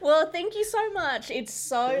thank you so much. It's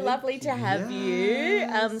so lovely to have you,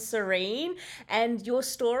 Serene. And your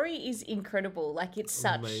story is incredible. Like, it's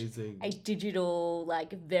such Amazing. a digital,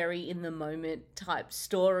 like, very in the moment type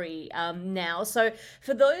story now. So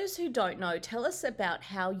for those who don't know, tell us about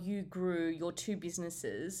how you grew your two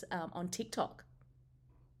businesses on TikTok.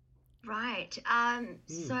 Right.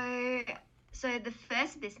 So the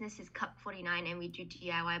first business is Cup 49, and we do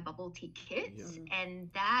DIY bubble tea kits,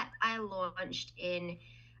 and that I launched in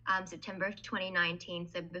September of 2019,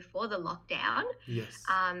 so before the lockdown. Yes.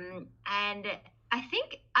 And I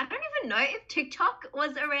think, I don't even know if TikTok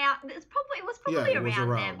was around. It was probably around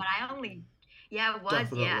then, but it was.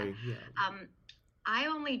 Definitely, yeah. I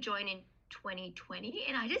only joined in 2020,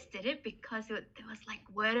 and I just did it because there was like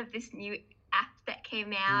word of this new app that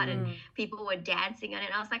came out and people were dancing on it.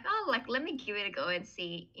 I was like, oh, like, let me give it a go and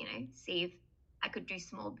see if I could do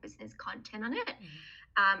small business content on it.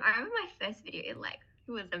 I remember my first video, it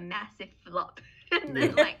was a massive flop. And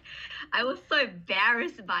then I was so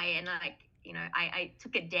embarrassed by it, and I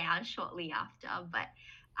took it down shortly after. But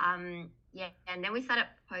and then we started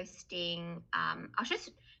posting. I was just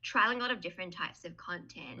trialing a lot of different types of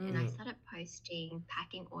content, and I started posting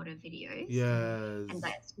packing order videos. Yes. And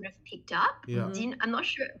that sort of picked up. Yeah. I'm not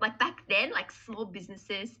sure, like back then, like small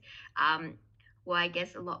businesses were, I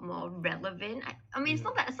guess, a lot more relevant. I mean, it's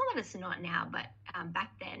not that it's not now, but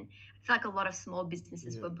back then, I feel like a lot of small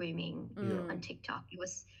businesses were booming on TikTok. It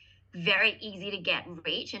was very easy to get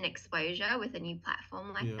reach and exposure with a new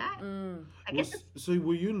platform like that. I guess. So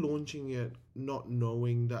were you launching it not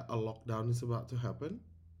knowing that a lockdown is about to happen?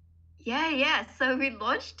 Yeah. So we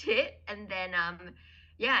launched it, and then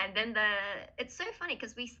it's so funny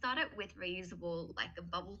because we started with reusable, like a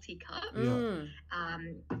bubble tea cup, and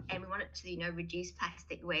we wanted to reduce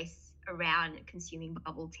plastic waste around consuming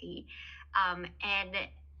bubble tea, and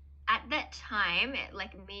at that time,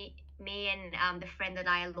 like me and the friend that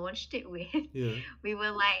I launched it with, we were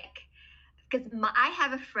like, because I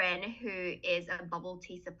have a friend who is a bubble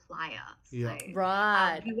tea supplier, so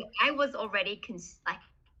right, I was already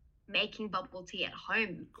making bubble tea at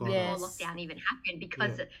home before lockdown even happened,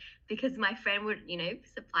 because my friend would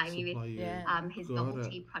supply me with his bubble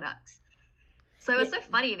tea products. So it was so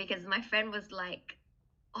funny because my friend was like,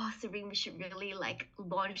 oh, Serene, we should really like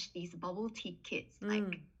launch these bubble tea kits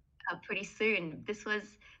pretty soon. This was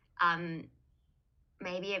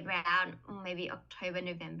maybe October,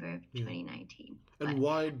 November of 2019. And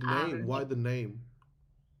why the name? Why the name?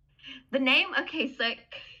 The name, okay, so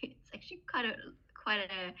it's actually quite a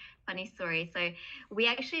funny story. So we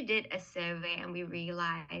actually did a survey, and we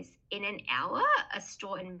realized in an hour, a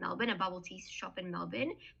store in Melbourne, a bubble tea shop in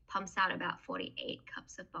Melbourne, pumps out about 48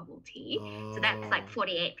 cups of bubble tea. So that's like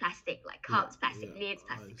 48 plastic cups, plastic lids,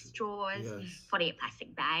 plastic straws, 48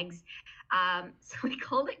 plastic bags. So we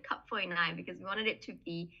called it Cup 49 because we wanted it to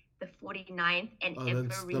be the 49th and ever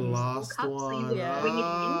reusable cup. One. So you would bring it in.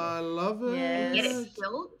 I love it. And get it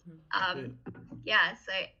filled.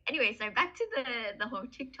 So anyway, so back to the whole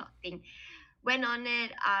TikTok thing. Went on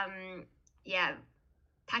it.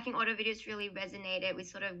 Packing order videos really resonated. We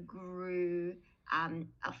sort of grew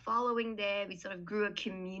a following there. We sort of grew a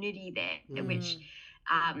community there, which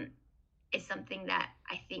is something that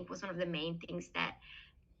I think was one of the main things that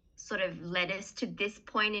sort of led us to this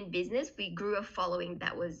point in business. We grew a following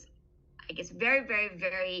that was, I guess, very, very,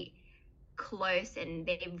 very close, and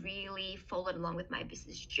they really followed along with my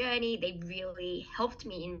business journey. They really helped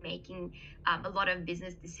me in making a lot of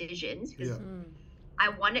business decisions because I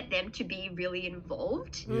wanted them to be really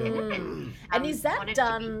involved in it. And is that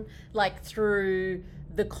done like through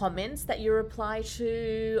the comments that you reply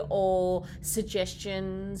to, or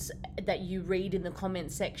suggestions that you read in the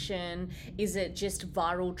comment section? Is it just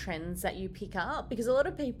viral trends that you pick up? Because a lot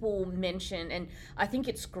of people mention, and I think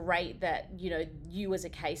it's great that, you as a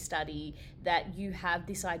case study, that you have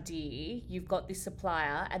this idea, you've got this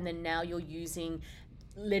supplier, and then now you're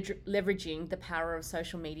leveraging the power of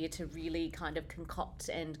social media to really kind of concoct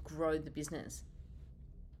and grow the business.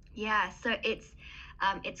 Yeah, so it's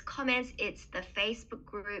comments, it's the Facebook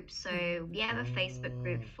group. So we have a Facebook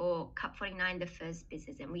group for Cup 49, the first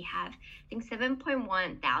business, and we have, I think,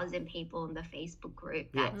 7.1 thousand people in the Facebook group.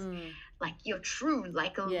 That's like your true,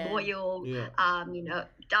 like a loyal,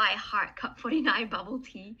 die-hard Cup 49 bubble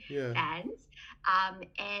tea fans.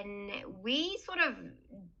 And we sort of,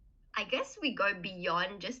 I guess we go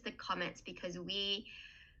beyond just the comments because we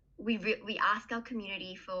ask our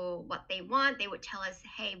community for what they want. They would tell us,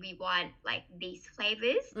 hey, we want like these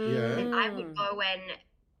flavors. And I would go and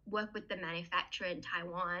work with the manufacturer in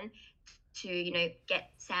Taiwan to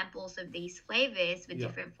get samples of these flavors with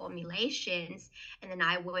different formulations, and then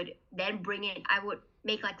I would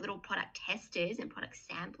make like little product testers and product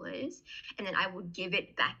samplers, and then I would give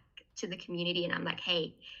it back to the community, and I'm like,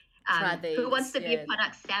 hey, Try who wants these. to be a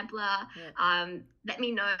product sampler? Yeah. Let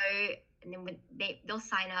me know. And then when they'll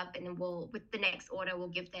sign up, and then with the next order, we'll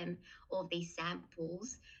give them all of these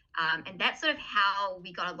samples. And that's sort of how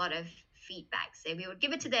we got a lot of feedback. So we would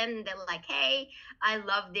give it to them, and they're like, hey, I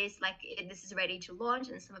love this, like this is ready to launch.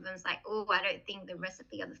 And some of them's like, oh, I don't think the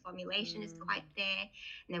recipe or the formulation is quite there.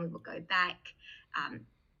 And then we will go back.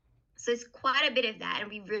 So it's quite a bit of that, and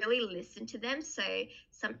we really listen to them. So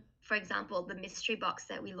for example, the mystery box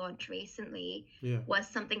that we launched recently was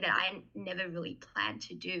something that I never really planned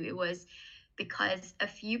to do. It was because a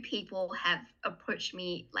few people have approached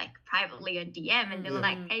me like privately on DM, and they're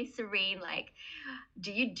like, hey, Serene, like,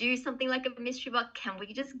 do you do something like a mystery box? Can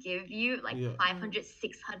we just give you like $500,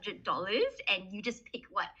 $600 and you just pick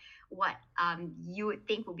what you would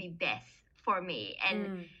think would be best for me?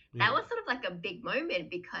 And that was sort of like a big moment,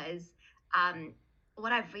 because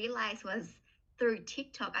what I've realized was through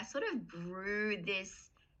TikTok, I sort of grew this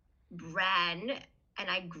brand, and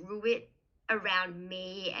I grew it around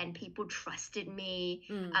me, and people trusted me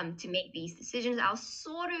to make these decisions.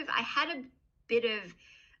 I had a bit of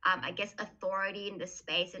I guess authority in the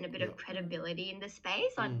space and a bit of credibility in the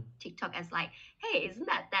space on TikTok, as like, hey, isn't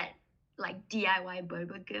that like DIY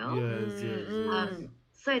boba girl? Yes.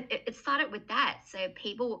 So it started with that. So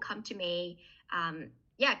people will come to me,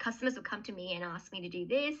 customers will come to me and ask me to do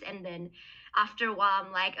this, and then after a while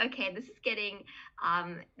I'm like, okay, this is getting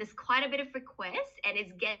there's quite a bit of requests, and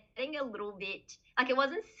it's getting a little bit like, it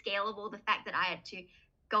wasn't scalable, the fact that I had to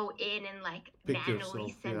go in and like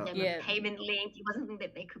manually send them a payment link. It wasn't something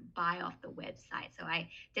that they could buy off the website. So I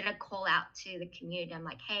did a call out to the community. I'm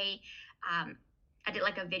like, hey, I did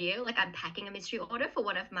like a video, like I'm packing a mystery order for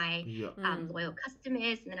one of my loyal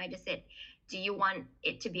customers, and then I just said, do you want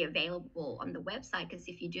it to be available on the website? Because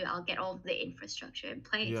if you do, I'll get all the infrastructure in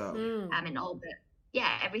place, and all the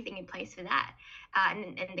everything in place for that.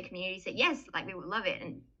 And the community said yes, like we would love it.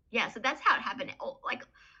 And so that's how it happened. Like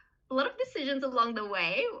a lot of decisions along the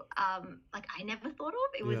way, like I never thought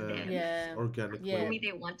of. It was them. Organically. Told me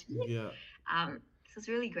they wanted it. So it's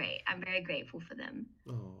really great. I'm very grateful for them.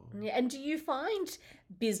 Yeah. And do you find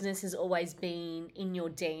business has always been in your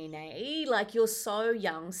DNA? Like, you're so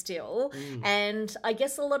young still, and I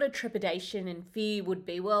guess a lot of trepidation and fear would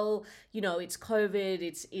be, well, it's COVID,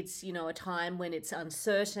 it's a time when it's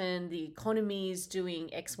uncertain, the economy is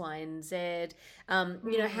doing X, Y, and Z.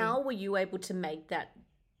 How were you able to make that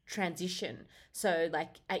transition? So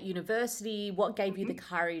like at university, what gave you the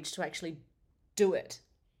courage to actually do it?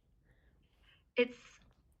 It's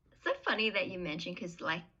so funny that you mentioned, because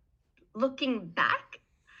like looking back,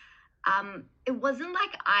 it wasn't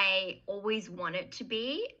like I always wanted to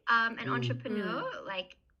be an entrepreneur.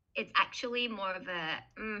 Like, it's actually more of a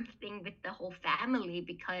thing with the whole family,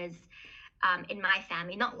 because in my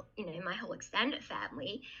family, not in my whole extended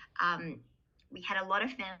family, we had a lot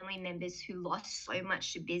of family members who lost so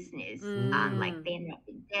much to business, like they ended up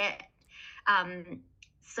in debt.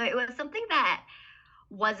 So it was something that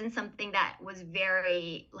wasn't something that was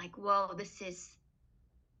very like, well, this is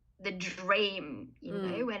the dream,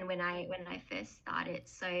 when I first started.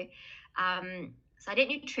 So so I did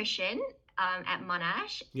nutrition at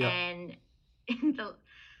Monash, and in the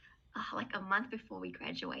like a month before we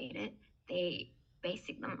graduated, they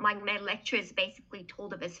basically, my lecturers basically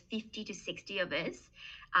told of us 50 to 60 of us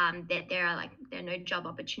that there are no job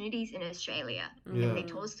opportunities in Australia, and they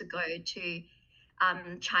told us to go to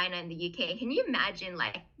China and the UK. Can you imagine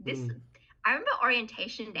like this? I remember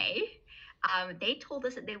orientation day. They told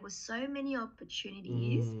us that there were so many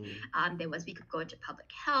opportunities. We could go into public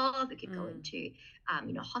health, we could go into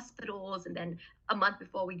hospitals, and then a month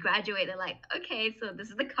before we graduate, they're like, okay, so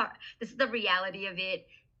this is the reality of it.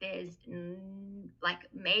 There's like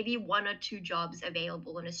maybe 1 or 2 jobs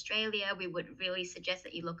available in Australia. We would really suggest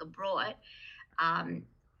that you look abroad.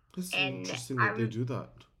 It's interesting that they do that.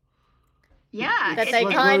 Yeah, that they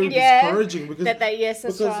like kind discouraging, because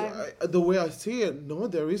that's right. The way I see it, no,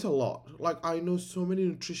 there is a lot. Like, I know so many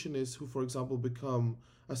nutritionists who, for example, become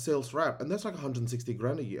a sales rep, and that's like 160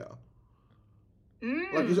 grand a year.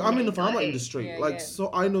 Like, I'm in the pharma industry, so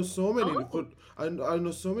I know so many I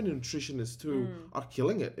know so many nutritionists who are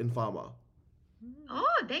killing it in pharma.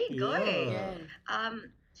 Oh, there you go.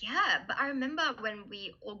 But I remember when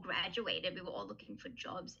we all graduated, we were all looking for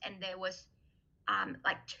jobs, and there was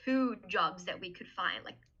like 2 jobs that we could find,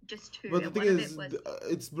 like just 2. But the thing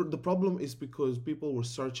is, the problem is because people were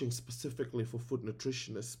searching specifically for food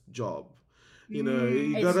nutritionist job. You know,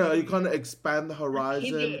 you kind of expand the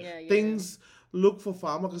horizon. Pivot. Things look for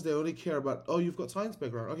pharma because they only care about, oh, you've got science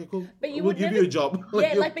background. Okay, cool. But you we'll would give never, you a job.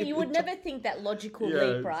 but you would never think that logical Yeah.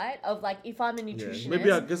 leap, right? Of like, if I'm a nutritionist, Maybe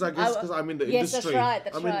I guess because I'm in the Yes, industry.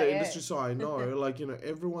 that's I'm right, in the yeah. industry, so I know. Like, you know,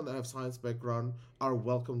 everyone that have science background are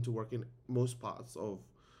welcome to work in most parts of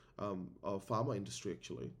pharma industry,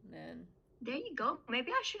 actually. Man. There you go.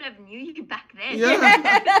 Maybe I should have knew you back then. Yeah,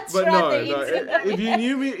 That's but right. no. If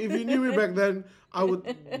you knew me back then, I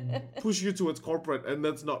would push you towards corporate, and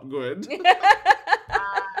that's not good.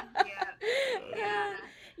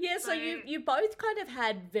 Yeah, so you both kind of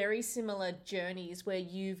had very similar journeys where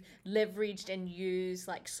you've leveraged and used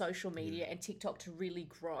like social media and TikTok to really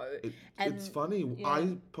grow. It's funny.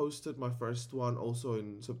 I posted my first one also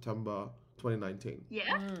in September 2019. Yeah.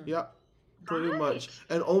 Yeah, pretty much.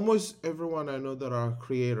 And almost everyone I know that are a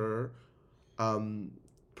creator,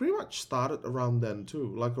 pretty much started around then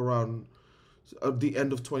too. Like around the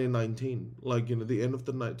end of 2019. Like, you know, the end of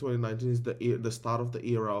the 2019 is the start of the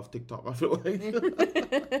era of TikTok, I feel like.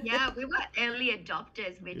 Yeah, we were early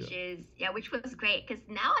adopters, which was great, because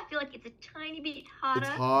now I feel like it's a tiny bit harder. It's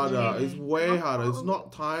harder. It's way harder. It's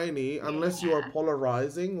not tiny unless you are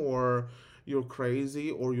polarizing or you're crazy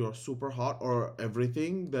or you're super hot or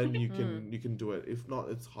everything, then you can do it. If not,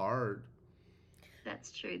 it's hard.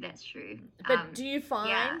 That's true. But do you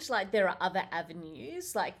find like there are other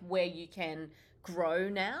avenues like where you can grow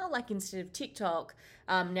now, like instead of TikTok,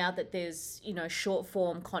 now that there's, you know, short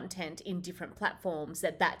form content in different platforms,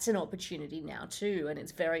 that's an opportunity now too, and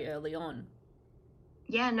it's very early on?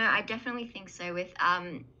 Yeah, no, I definitely think so. With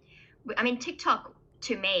I mean, TikTok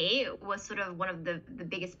to me was sort of one of the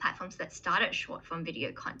biggest platforms that started short form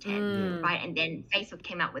video content, right? And then Facebook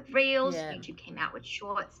came out with Reels, YouTube came out with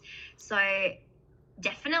Shorts. So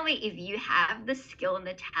definitely, if you have the skill and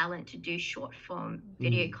the talent to do short form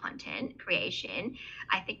video content creation,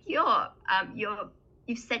 I think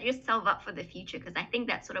you've set yourself up for the future, because I think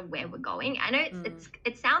that's sort of where we're going. I know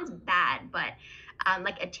it sounds bad, but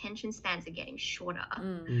like attention spans are getting shorter,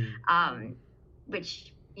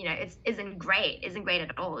 which, you know, isn't great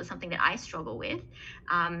at all. It's something that I struggle with.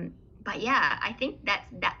 But yeah, I think that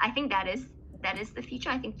is the future.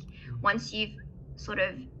 I think once you've sort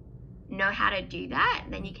of know how to do that,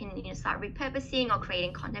 then you can, you know, start repurposing or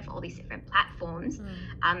creating content for all these different platforms.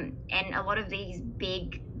 And a lot of these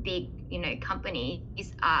big, you know,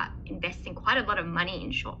 companies are investing quite a lot of money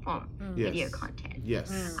in short form video content. Yes.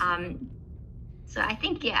 So I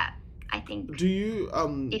think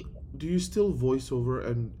do you still voice over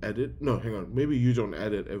and edit? No, hang on, maybe you don't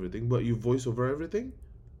edit everything, but you voice over everything?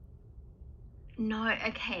 No.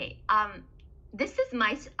 Okay. This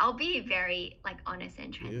is I'll be very like honest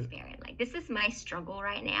and transparent. Like, this is my struggle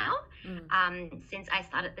right now. Since I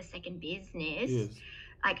started the second business,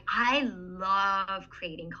 like, I love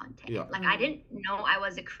creating content. Like, I didn't know I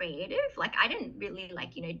was a creative. Like, I didn't really,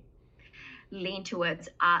 like, you know, lean towards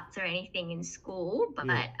arts or anything in school, but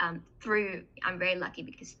I'm very lucky,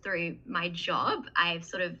 because through my job, I've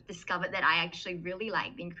sort of discovered that I actually really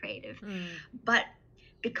like being creative. But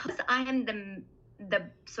because I am the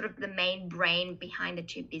sort of the main brain behind the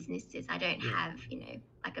two businesses, I don't have, you know,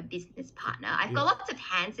 like a business partner. I've got lots of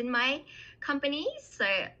hands in my company, so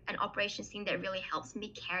an operations team that really helps me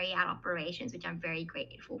carry out operations, which I'm very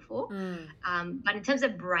grateful for. But in terms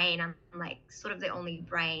of brain, I'm like sort of the only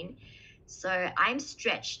brain, so I'm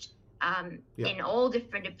stretched in all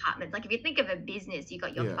different departments. Like, if you think of a business, you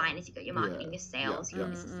got your finance, you got your marketing, your sales, your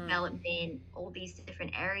business development, all these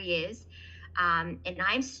different areas. And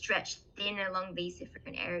I'm stretched thin along these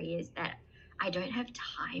different areas that I don't have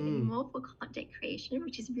time anymore for content creation,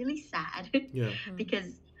 which is really sad.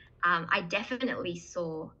 Because I definitely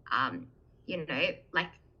saw, you know,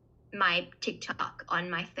 like my TikTok on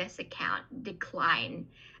my first account decline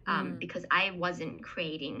because I wasn't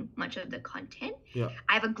creating much of the content.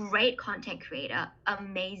 I have a great content creator,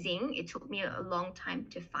 amazing. It took me a long time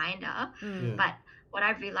to find her. But what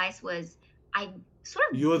I realized was I sort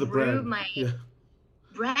of grew my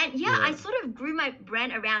brand. I sort of grew my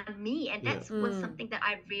brand around me, and that was something that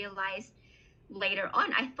I realized later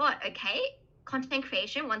on. I thought, okay, content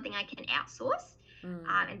creation, one thing I can outsource,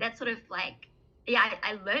 and that's sort of like,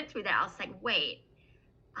 I learned through that. I was like, wait,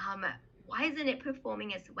 why isn't it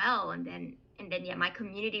performing as well? And then my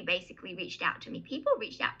community basically reached out to me. People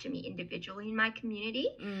reached out to me individually in my community,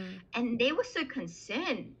 and they were so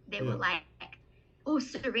concerned. They were like, oh,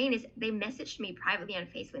 Serene they messaged me privately on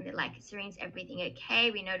Facebook, and they're like, Serene's everything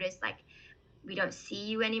okay? We noticed, like, we don't see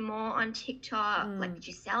you anymore on TikTok. Like, did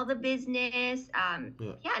you sell the business? And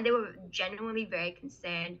they were genuinely very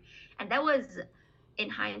concerned. And that was, in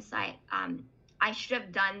hindsight, I should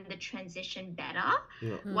have done the transition better.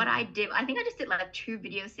 Yeah. What I did, I think I just did like 2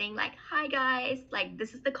 videos saying like, hi guys, like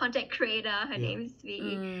this is the content creator, her name is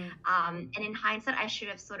V. And in hindsight, I should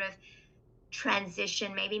have sort of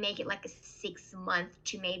transition, maybe make it like a 6-month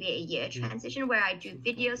to maybe a year transition where I do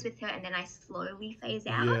videos with her and then I slowly phase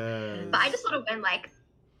out. Yes. But I just sort of went like,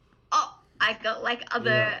 oh, I got like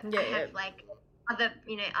other, I have like other,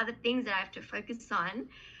 you know, other things that I have to focus on.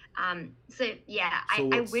 I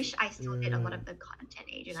wish I still did a lot of the content,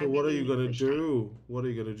 Adrian. So what are you gonna do? What are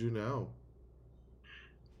you gonna do now?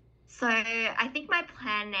 So I think my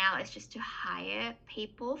plan now is just to hire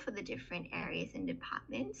people for the different areas and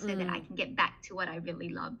departments so that I can get back to what I really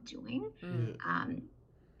love doing.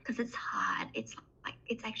 Because it's hard. It's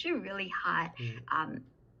actually really hard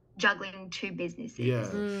juggling 2 businesses. Yeah.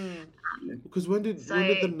 Because when did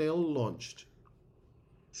the nail launched?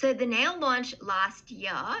 So the nail launched last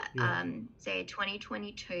year, so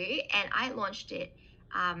 2022, and I launched it.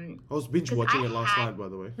 I was binge watching it last night, by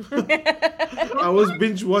the way. I was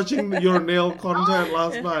binge watching your nail content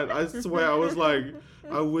last night. I swear, I was like,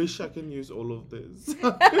 I wish I can use all of this.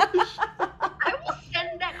 I will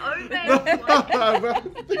send that over.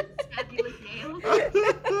 Fabulous nails.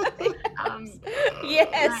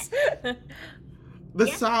 Yes. The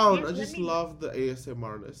sound, I just love the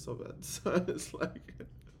ASMRness of it. So it's like...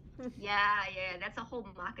 Yeah, that's a whole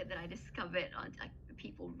market that I discovered on like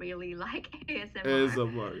people really like ASMR.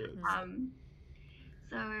 ASMR,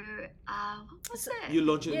 what was it? You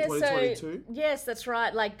launched it in 2022? Yes, that's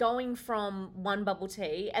right. Like going from one bubble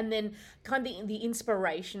tea and then kind of the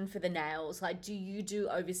inspiration for the nails. Like, do you do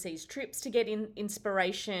overseas trips to get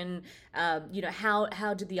inspiration? You know,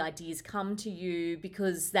 how did the ideas come to you?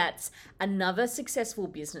 Because that's another successful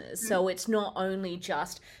business. So it's not only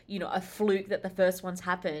just, you know, a fluke that the first one's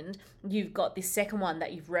happened. You've got this second one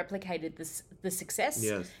that you've replicated the success.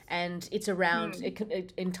 Yes. And it's around an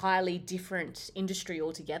entirely different industry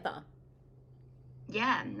altogether.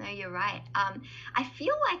 Yeah, no, you're right. I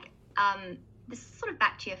feel like this is sort of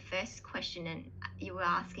back to your first question, and you were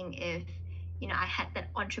asking if, you know, I had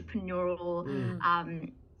that entrepreneurial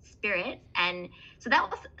spirit, and so that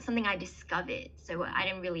was something I discovered. So I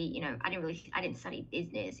didn't study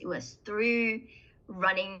business. It was through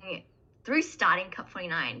starting Cup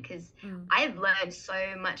 49, because I've learned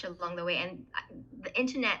so much along the way, and the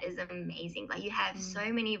internet is amazing. Like, you have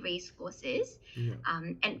so many resources,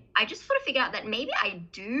 and I just sort of figured out that maybe I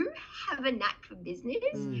do have a knack for business,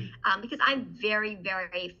 because I'm very,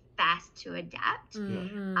 very fast to adapt.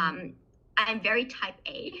 I'm very type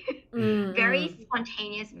A, very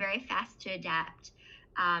spontaneous, very fast to adapt.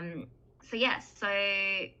 So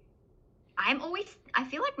I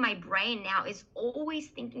feel like my brain now is always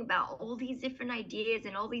thinking about all these different ideas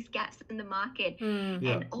and all these gaps in the market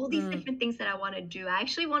and all these different things that I want to do. I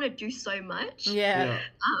actually want to do so much.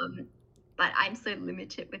 But I'm so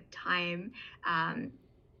limited with time.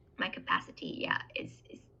 My capacity, is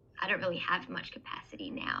I don't really have much capacity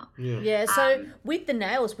now. So with the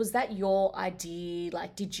nails, was that your idea?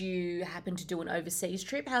 Like, did you happen to do an overseas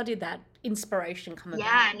trip? How did that inspiration come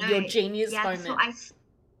about? Your genius moment. So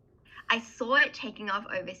I saw it taking off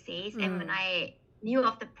overseas, and when I knew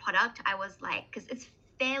of the product, I was like, because it's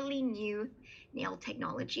fairly new nail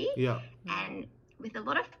technology, and with a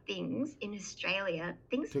lot of things in Australia,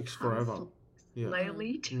 things takes forever.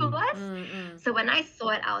 Slowly to us. So when I saw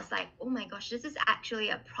it, I was like, oh my gosh, this is actually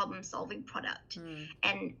a problem-solving product,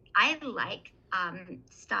 and I like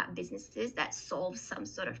start businesses that solve some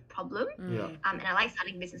sort of problem. And I like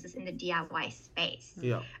starting businesses in the DIY space.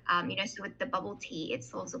 You know, so with the bubble tea, it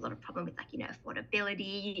solves a lot of problem with, like, you know,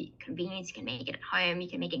 affordability, convenience. You can make it at home. You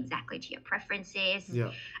can make it exactly to your preferences.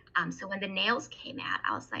 So when the nails came out,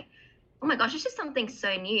 I was like, oh my gosh, it's just something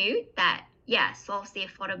so new that solves the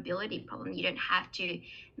affordability problem. You don't have to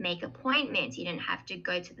make appointments. You don't have to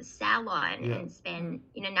go to the salon and spend,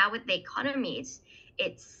 you know, now with the economy,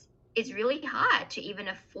 it's really hard to even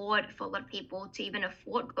afford, for a lot of people, to even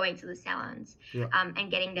afford going to the salons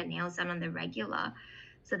and getting their nails done on the regular.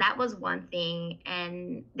 So that was one thing.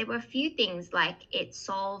 And there were a few things, like it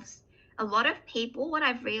solves a lot of people, what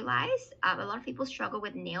I've realized, a lot of people struggle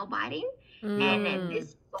with nail biting. And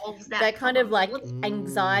this solves that kind of like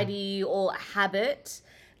anxiety or habit,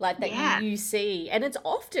 like that you see. And it's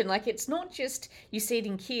often like, it's not just you see it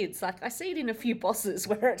in kids. Like, I see it in a few bosses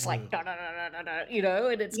where it's like, no, you know,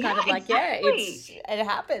 and it's kind of like, it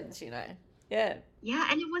happens, you know. Yeah,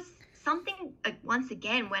 and it was something, like, once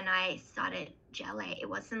again, when I started Gellae, it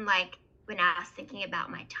wasn't like, when I was thinking about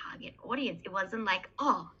my target audience, it wasn't like,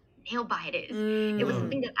 oh, nail biters. It was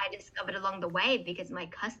something that I discovered along the way because my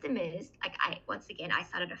customers, like I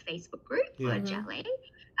started a Facebook group for Gellae,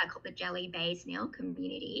 called the Gellae Based Nail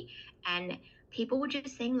Community, and people were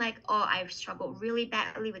just saying like, oh, I've struggled really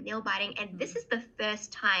badly with nail biting, and this is the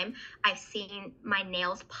first time I've seen my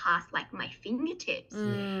nails past like my fingertips,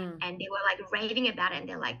 and they were like raving about it, and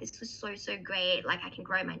they're like, this was so great, like I can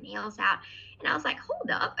grow my nails out. And I was like, hold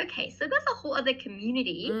up, okay, so there's a whole other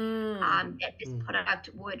community that this product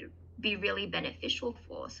would be really beneficial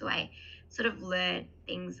for. So I sort of learned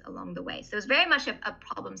things along the way. So it was very much a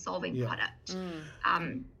problem-solving product.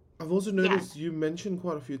 I've also noticed you mentioned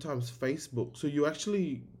quite a few times Facebook. So you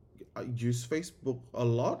actually use Facebook a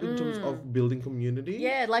lot in terms of building community?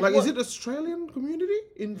 Yeah, like is it Australian community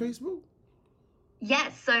in Facebook?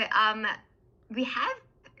 Yes, so we have,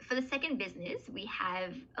 for the second business, we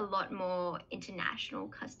have a lot more international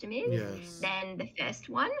customers than the first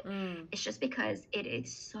one. It's just because it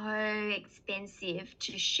is so expensive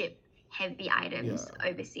to ship heavy items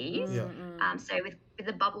overseas. So with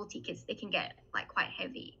the bubble tickets, they can get like quite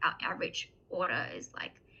heavy. Our average order is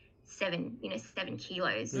like 7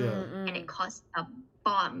 kilos, and it costs a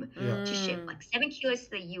bomb to ship. Like 7 kilos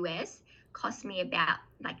to the US cost me about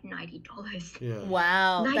like $90.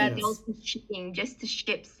 Wow, $90 for shipping just to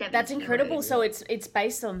ship 7 That's kilos. incredible. So it's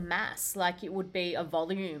based on mass, like it would be a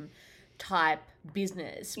volume type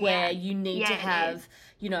business where you need to have,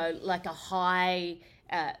 like a high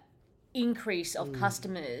increase of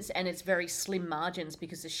customers, and it's very slim margins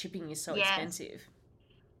because the shipping is so expensive.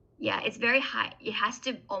 Yeah, it's very high. It has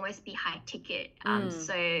to almost be high ticket.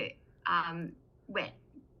 So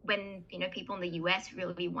when people in the US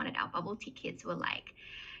really wanted our bubble tickets, were like,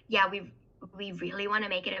 yeah, we really want to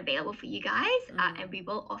make it available for you guys, and we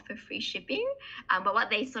will offer free shipping. But what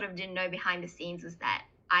they sort of didn't know behind the scenes was that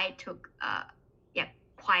I took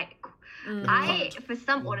for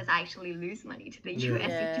some orders I actually lose money to the US,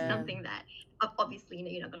 which is something that obviously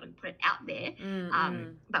you're not going to put it out there.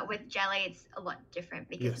 But with Gellae it's a lot different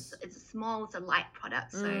because it's a light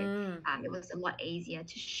product, so it was a lot easier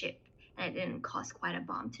to ship, and it didn't cost quite a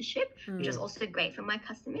bomb to ship, which was also great for my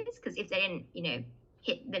customers, because if they didn't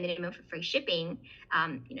hit the minimum for free shipping,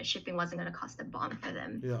 shipping wasn't going to cost a bomb for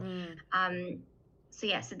them.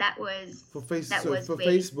 So that was for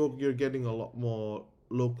Facebook you're getting a lot more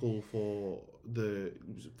local for the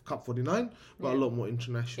Cup 49, but a lot more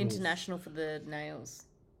international for the nails.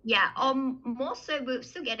 More so we're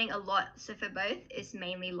still getting a lot. So for both it's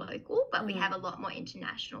mainly local, but we have a lot more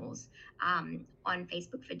internationals on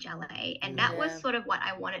Facebook for Gellae, and that was sort of what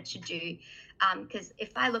I wanted to do, because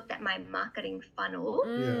if I looked at my marketing funnel,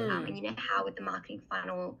 and how with the marketing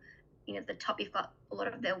funnel, at the top you've got a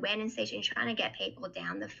lot of the awareness stage and trying to get people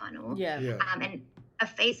down the funnel, and a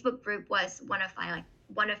Facebook group was one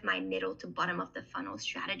of my middle to bottom of the funnel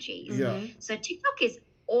strategies. So TikTok is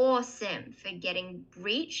awesome for getting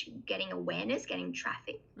reach, getting awareness, getting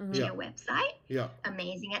traffic to your website.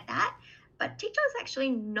 Amazing at that. But TikTok is actually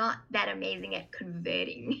not that amazing at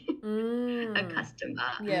converting a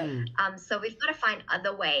customer. So we've got to find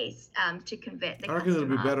other ways to convert the customer. I reckon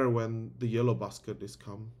it'll be better when the yellow basket is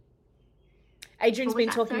come. Adrian's been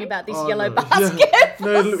talking about this yellow basket.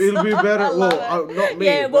 No, it'll be better. Well, not me.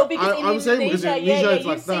 Yeah, well, because I'm saying because in Indonesia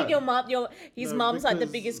it's like you've that. seen his mum's like the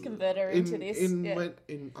biggest converter into this.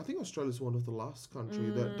 I think Australia's one of the last country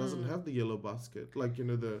that doesn't have the yellow basket, like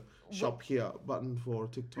the shop here button for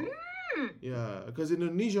TikTok. Yeah, because in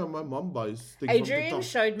Indonesia, my mum buys things Adrian from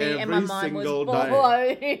TikTok showed me, and my mind was blown.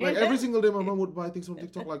 Like every single day, my mum would buy things from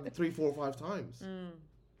TikTok like 3, 4, 5 times.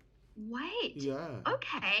 Wait. Yeah.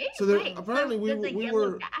 Okay. So apparently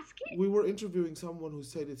we were interviewing someone who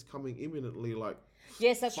said it's coming imminently, like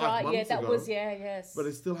yes, that's 5 right. months That ago, was yes. But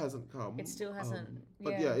it still hasn't come. It still hasn't.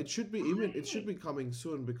 But yeah, it should be imminent. It should be coming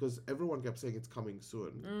soon because everyone kept saying it's coming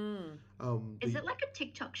soon. Is it like a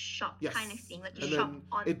TikTok shop kind of thing? Like you and shop then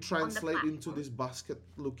on it translates into this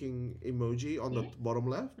basket-looking emoji on the bottom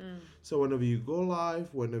left. So whenever you go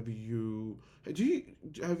live, whenever you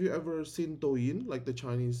have you ever seen Douyin, like the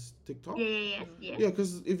Chinese TikTok? Yeah. Yeah,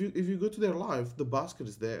 because if you go to their live, the basket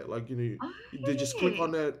is there. Like they just click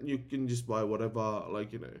on it, you can just buy whatever. Like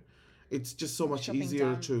it's just so much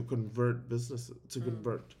easier to convert businesses, to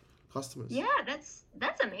convert customers. Yeah, that's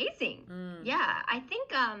amazing. Yeah, I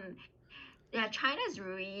think China's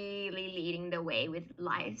really leading the way with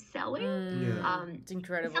live selling. It's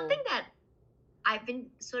incredible. Something that I've been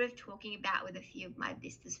sort of talking about with a few of my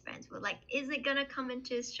business friends. We're like, is it gonna come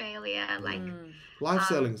into Australia? Like, live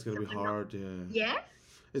selling is gonna be hard. Yeah.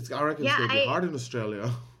 I reckon it's gonna be hard in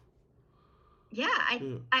Australia. Yeah,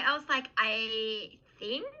 I was like, I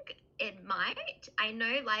think it might. I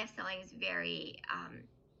know live selling is very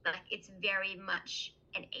like it's very much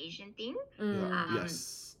an Asian thing.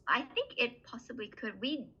 Yes. I think it possibly could.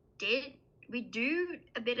 We do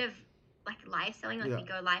a bit of like live selling, like we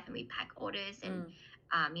go live and we pack orders, and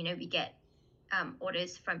we get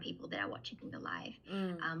orders from people that are watching the live.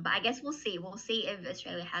 But I guess we'll see if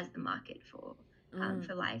Australia has the market for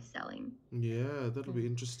live selling. Yeah, that'll be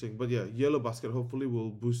interesting. But yeah, Yellow Basket hopefully will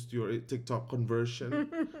boost your TikTok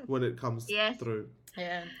conversion when it comes through.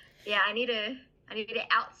 Yeah. Yeah, I need to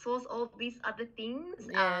outsource all these other things.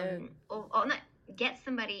 Or not get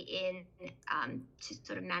somebody in to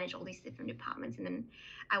sort of manage all these different departments, and then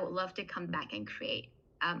I would love to come back and create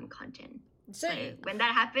content. So when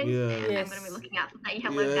that happens, I'm going to be looking out for that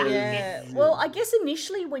Yellow Basket. Yeah. Well, I guess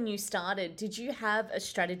initially when you started, did you have a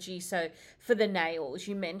strategy? So for the nails,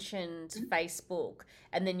 you mentioned Facebook,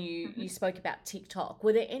 and then you spoke about TikTok.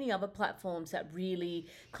 Were there any other platforms that really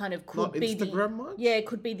kind of could be Instagram much?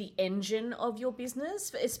 could be the engine of your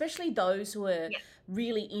business, especially those who are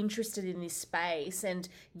really interested in this space and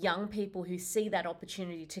young people who see that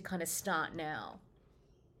opportunity to kind of start now?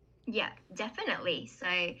 Yeah, definitely. So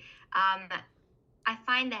I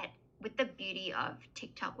find that with the beauty of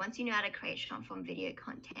TikTok, once you know how to create short form video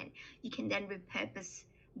content, you can then repurpose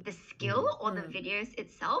the skill or the videos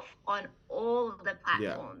itself on all of the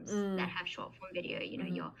platforms that have short form video,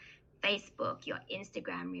 your Facebook, your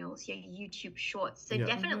Instagram Reels, your YouTube Shorts. So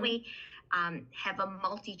definitely have a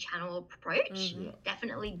multi-channel approach.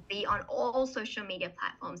 Definitely be on all social media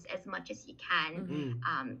platforms as much as you can,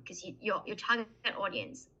 because your target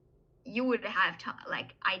audience, you would have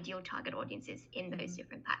ideal target audiences in those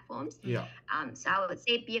different platforms. So I would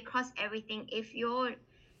say be across everything. If you're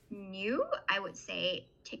new, I would say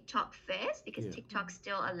TikTok first, because TikTok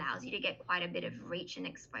still allows you to get quite a bit of reach and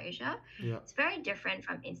exposure. It's very different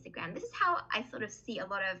from Instagram. This is how I sort of see a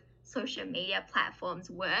lot of social media platforms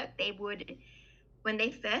work. They would, when they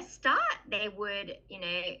first start, they would,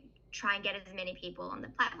 try and get as many people on the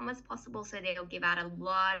platform as possible, so they'll give out a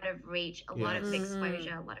lot of reach, a lot of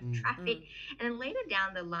exposure, a lot of traffic, and then later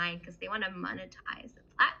down the line, because they want to monetize the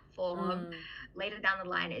platform, later down the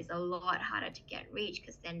line is a lot harder to get reach,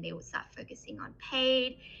 because then they will start focusing on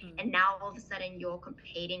paid, and now all of a sudden you're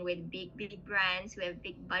competing with big brands who have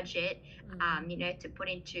big budget, to put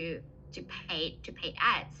into to paid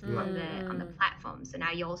ads on the platform. So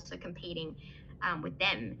now you're also competing with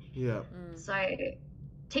them. So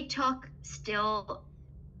TikTok still,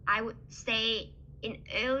 I would say, in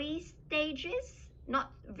early stages,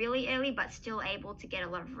 not really early, but still able to get a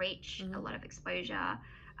lot of reach, a lot of exposure,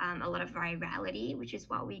 a lot of virality, which is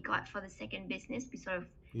what we got for the second business. We sort of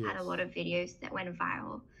had a lot of videos that went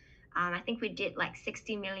viral. I think we did like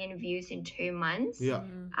 60 million views in 2 months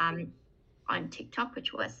on TikTok,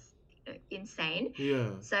 which was insane.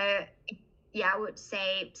 So I would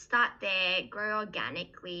say start there, grow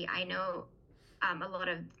organically. I know a lot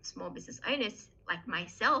of small business owners like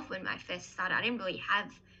myself, when I first started, I didn't really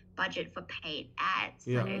have budget for paid ads.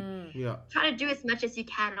 So try to do as much as you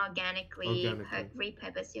can organically.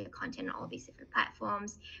 Repurpose your content on all these different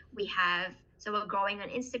platforms. So we're growing on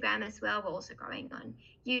Instagram as well. We're also growing on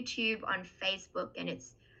YouTube, on Facebook, and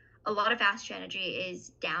it's a lot of our strategy is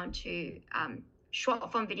down to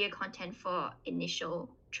short form video content for initial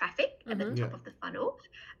traffic at the top of the funnel,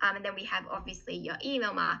 and then we have obviously your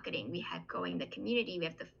email marketing, we have growing the community, we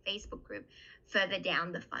have the Facebook group further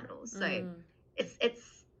down the funnel. So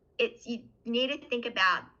it's you need to think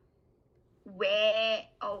about where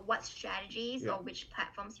or what strategies or which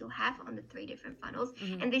platforms you'll have on the 3 different funnels,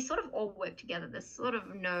 and they sort of all work together. There's sort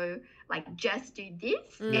of no just do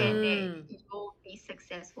this and you'll be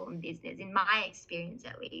successful in business. In my experience,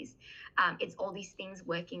 at least, it's all these things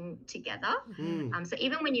working together. So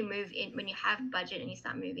even when you have budget and you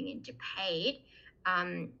start moving into paid,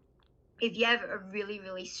 if you have a really,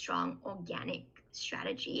 really strong organic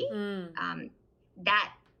strategy,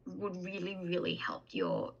 that would really, really help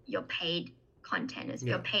your paid content,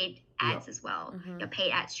 your paid ads as well, your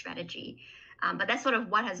paid ad strategy. But that's sort of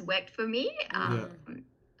what has worked for me.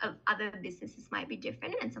 Other businesses might be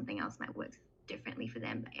different, and something else might work differently for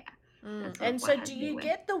them. But and so do you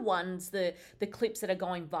get the ones, the clips that are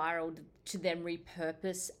going viral, to then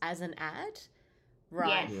repurpose as an ad?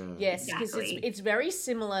 Right. Yes, because it's very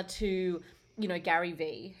similar to Gary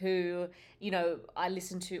V, who, I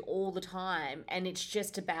listen to all the time, and it's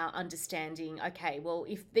just about understanding, okay, well,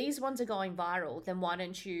 if these ones are going viral, then why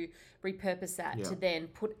don't you repurpose that to then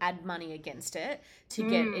put ad money against it to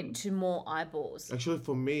get it to more eyeballs? Actually,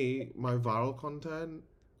 for me, my viral content,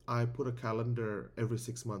 I put a calendar every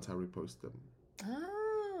 6 months, I repost them.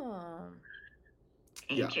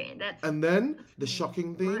 Adrian, and then the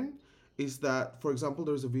shocking thing is that, for example,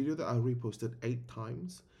 there's a video that I reposted 8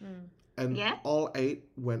 times, and all 8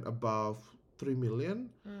 went above 3 million,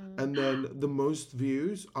 and then the most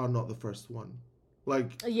views are not the first one.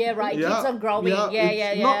 Like yeah, right. It keeps on growing.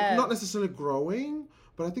 Yeah. Not necessarily growing,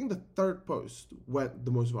 but I think the third post went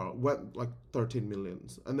the most viral. Went like 13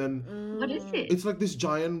 millions, and then what is it? it's like this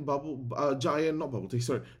giant not bubble tea.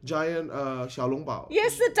 Sorry, giant xiaolongbao.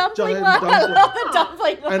 Yes, the dumpling Giant one. dumpling. I love the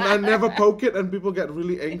dumpling one. And I never poke it, and people get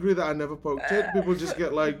really angry that I never poked it. People just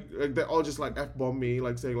get like they all just like f-bomb me,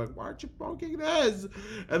 like saying like, why aren't you poking this?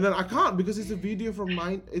 And then I can't, because it's a video from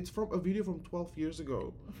 12 years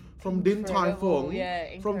ago, from Din Tai Fung,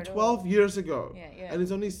 from 12 years ago, and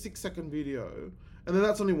it's only a 6-second video, and then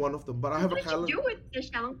that's only one of them. But I have a calendar. What did you do with the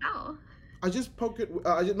xiaolongbao? I just poke it.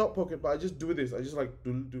 I just not poke it, but I just do this. I just like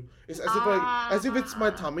do. It's as if it's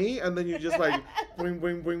my tummy, and then you just like bring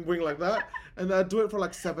like that, and I do it for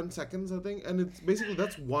like 7 seconds, I think. And it's basically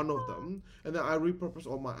that's one of them. And then I repurpose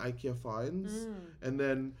all my IKEA finds, and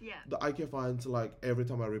then the IKEA finds, like every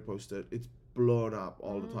time I repost it, it's blown up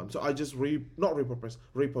all the time. So I just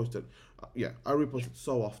repost it. I repost it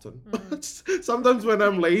so often. Sometimes when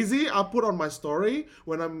I'm lazy, I'll put on my story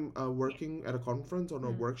when I'm working at a conference or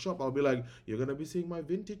a workshop. I'll be like, you're gonna be seeing my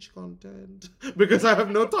vintage content because I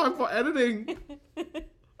have no time for editing.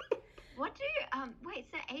 What do you wait,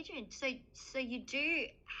 so Adrian, so you do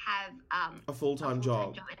have a full-time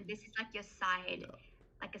job, and this is like your side,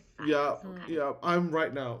 like a side yeah. I'm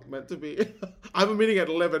right now meant to be. I have a meeting at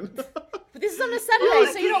 11. But this is on a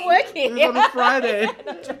Saturday, so you're not working. It's on a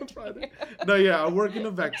Friday. No, I work in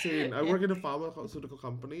a vaccine. I work in a pharmaceutical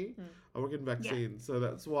company. I work in vaccines, so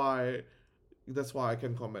that's why I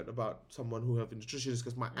can comment about someone who have a nutritionist,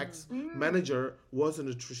 because my ex-manager was a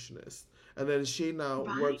nutritionist, and then she now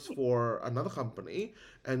works for another company,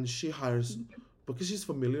 and she hires because she's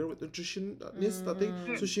familiar with nutritionists, I think.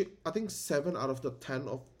 So I think 7 out of the 10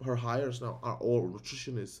 of her hires now are all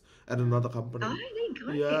nutritionists at another company. Oh my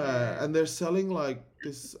God. Yeah, and they're selling like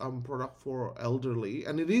this product for elderly,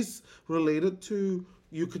 and it is related to,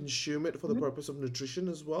 you consume it for the purpose of nutrition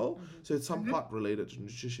as well. So it's some part related to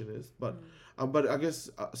nutritionists, but I guess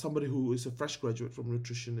somebody who is a fresh graduate from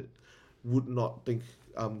nutrition would not think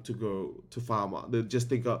to go to pharma. They just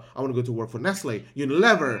think, I want to go to work for Nestle,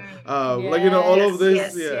 Unilever, all of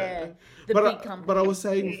this. The big company. But I was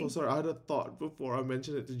saying before, sorry, I had a thought before I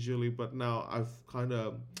mentioned it to Julie, but now I've kind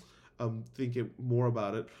of thinking more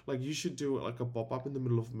about it. Like, you should do like a pop-up in the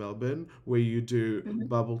middle of Melbourne where you do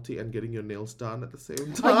bubble tea and getting your nails done at the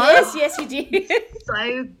same time. Oh, yes, you do.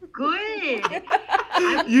 So good.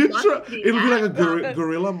 It'll be like a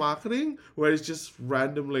guerrilla marketing where it's just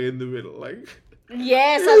randomly in the middle, like.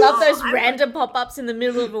 Yes, I love those random pop-ups in the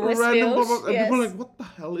middle of a Westfield. Random pop-ups, and people are like, what the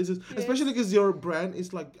hell is this? Yes. Especially because your brand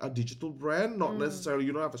is like a digital brand, not necessarily,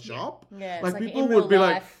 you don't have a shop. Yeah, like people would be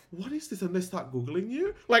like, what is this? And they start Googling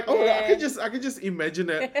you. Like, I can just imagine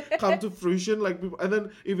it come to fruition. Like, people, and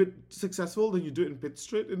then if it's successful, then you do it in Pitt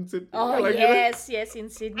Street in Sydney. Oh, like, yes, in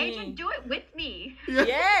Sydney. Adrian, do it with me. Yeah.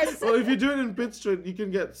 Yes. Well, if you do it in Pitt Street, you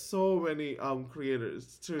can get so many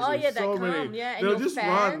creators. Seriously, so many. Yeah, and they'll just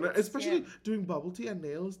fans, run. Especially doing bubble tea and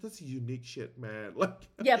nails. That's unique shit, man. Like,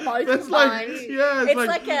 both that's combined. It's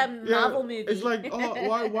like a Marvel movie. It's like,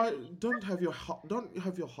 why don't have your hot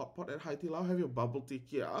pot at Hai Di Lao, have your bubble tea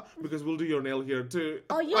here, because we'll do your nail here too.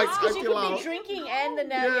 Oh yes, because you could be drinking and the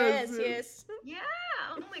nail. Yes. Yeah.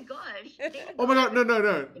 Oh my gosh. Oh my god.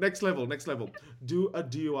 No. Next level. Do a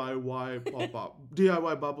DIY pop-up,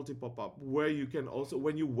 DIY bubble tea pop-up, where you can also,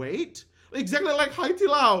 when you wait, exactly like Hai Di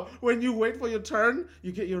Lao, when you wait for your turn,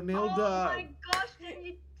 you get your nail done. Oh my gosh,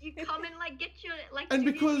 then you come and like get your like. And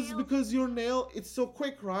because your nail, it's so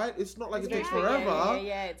quick, right? It's not like it takes forever.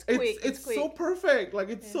 Yeah, it's quick. It's quick. so perfect. Like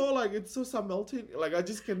it's so melting. Like I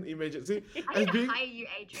just can imagine. See, I need to hire you,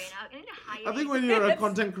 Adrian. I need to hire you. I think when you're a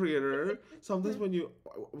content creator, sometimes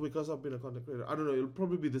because I've been a content creator, I don't know, it'll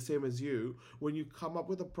probably be the same as you. When you come up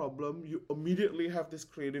with a problem, you immediately have this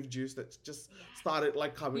creative juice that's just started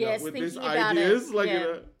like coming up with these ideas. Like, you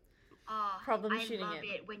know. Problem I shooting love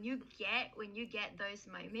it. When you get those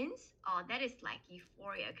moments, that is like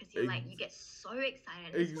euphoria, because you're like, you get so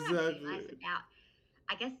excited. That's what I realize about,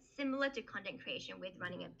 I guess, similar to content creation with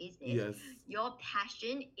running a business. Yes. Your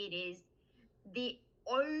passion, it is the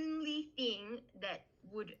only thing that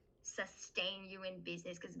would sustain you in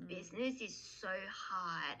business, because business is so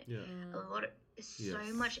hard. So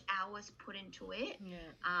much hours put into it.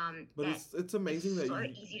 But it's amazing that so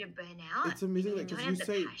easy to burn out. It's amazing that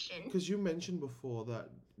because you mentioned before that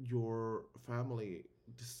your family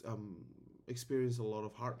experienced a lot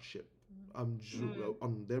of hardship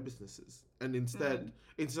on their businesses, and instead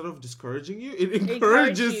of discouraging you, it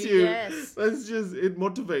encourages you. Yes. It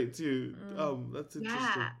motivates you. That's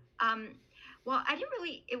interesting. Yeah. Well,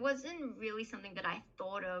 it wasn't really something that I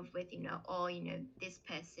thought of with, this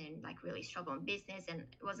person like really struggled in business, and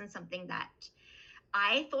it wasn't something that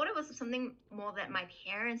I thought it was something more that my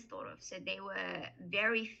parents thought of. So they were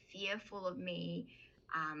very fearful of me,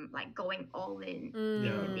 like going all in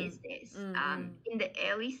the business in the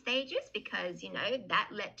early stages, because, that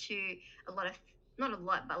led to a lot of, not a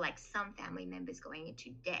lot, but like some family members going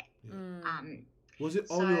into debt. Was it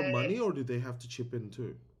all your money, or did they have to chip in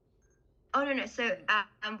too? Oh, no. So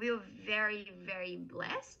we were very, very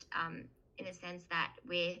blessed in a sense that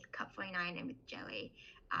with Cup 49 and with Gellae,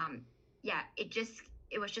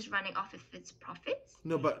 it was just running off of its profits.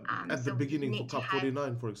 No, but at the beginning for Cup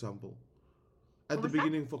 49, for example. At the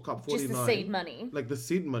beginning for Cup 49. Just the seed money. Like the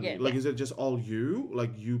seed money. Is it just all you?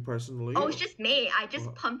 Like you personally? Oh, it's just me. I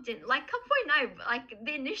just pumped in. Like Cup 49, like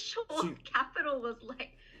the initial capital was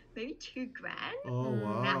like maybe $2,000. Oh,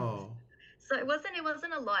 wow. So it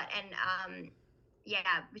wasn't a lot, and it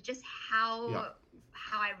was just how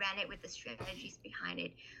I ran it with the strategies behind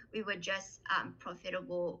it. We were just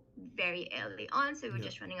profitable very early on, so we were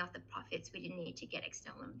just running off the profits. We didn't need to get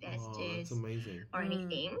external investors or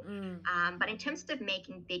anything. But in terms of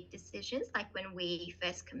making big decisions, like when we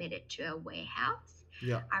first committed to a warehouse,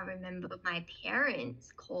 I remember my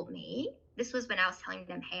parents called me. This was when I was telling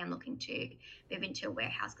them, hey, I'm looking to move into a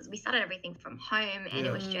warehouse, because we started everything from home, and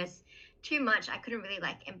it was just too much. I couldn't really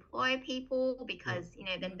like employ people because,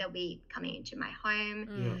 then they'll be coming into my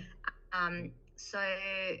home. So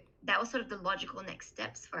that was sort of the logical next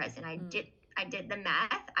steps for us. And I did the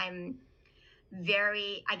math. I'm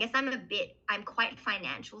quite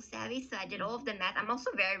financial savvy. So I did all of the math. I'm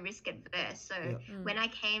also very risk adverse. So when I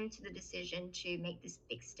came to the decision to make this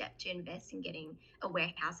big step to invest in getting a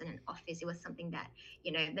warehouse and an office, it was something that,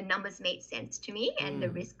 the numbers made sense to me and the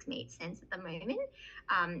risks made sense at the moment.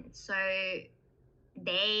 So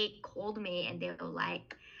they called me and they were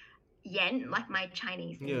like, Yen, like my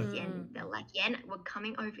Chinese name is Yen. They're like, Yen, we're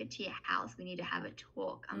coming over to your house. We need to have a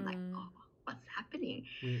talk. I'm like, oh, what's happening?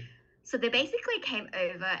 So they basically came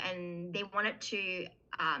over and they wanted to,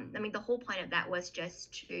 the whole point of that was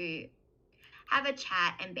just to have a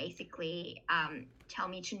chat and basically tell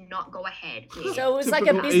me to not go ahead with. So it was like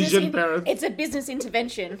a business. It's a business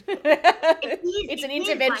intervention. It's an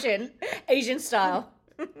intervention, like, Asian style.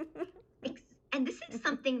 And this is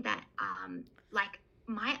something that,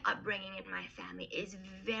 my upbringing in my family is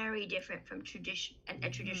very different from a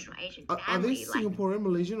traditional Asian family. Are they Singaporean,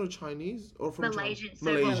 Malaysian, or Chinese, or from Malaysian?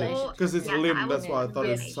 Malaysian, because it's Lim. That's why I thought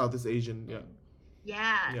it's Southeast Asian.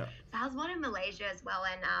 Yeah. So I was born in Malaysia as well,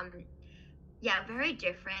 and very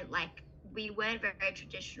different. Like we weren't very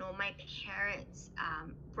traditional. My parents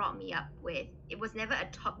brought me up with. It was never a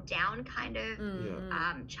top-down kind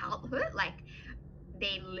of childhood. Like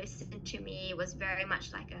they listened to me. It was very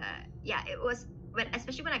much like it was. But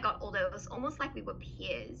especially when I got older, it was almost like we were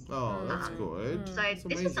peers. Oh, that's good. So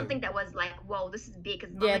this was something that was like, whoa, this is big.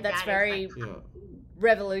 Because that's very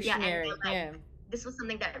revolutionary. This was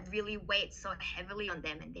something that really weighed so heavily on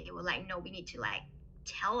them, and they were like, no, we need to like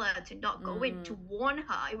tell her to not go in, to warn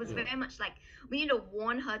her. It was very much like we need to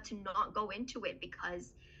warn her to not go into it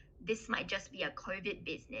because this might just be a COVID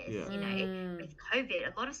business. With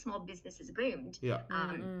COVID, a lot of small businesses boomed.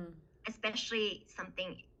 Especially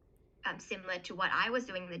something similar to what I was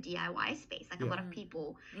doing in the DIY space. Like a lot of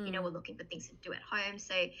people, were looking for things to do at home.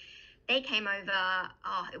 So they came over.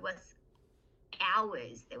 Oh, it was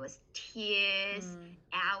hours. There was tears,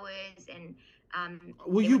 hours, and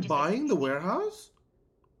were you buying the warehouse?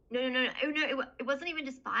 No. It wasn't even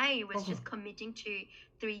just buying. It was just committing to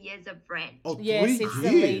 3 years of rent. Oh, yes, 3 it's years.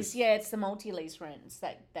 The lease. Yeah, it's the multi-lease rents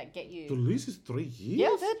that get you. The lease is 3 years. Yeah,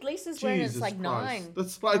 I've heard leases where it's like Christ. 9.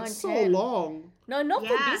 That's like 9, so 10. Long. No, not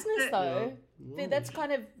for business though. Yeah. That's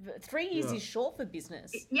kind of 3 years is short for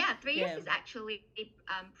business. 3 years is actually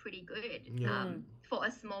pretty good for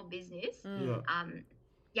a small business.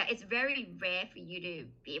 It's very rare for you to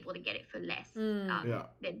be able to get it for less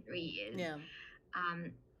than 3 years.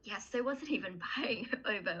 So it wasn't even buying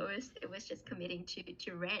over. It was just committing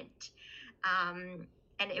to rent. And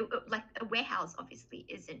it like a warehouse obviously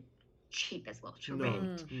isn't cheap as well to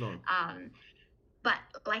rent. No. But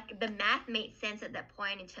like the math made sense at that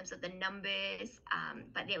point in terms of the numbers.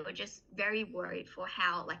 But they were just very worried for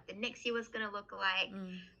how like the next year was gonna look like.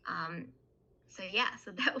 So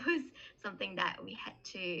that was something that we had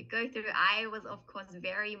to go through. I was, of course,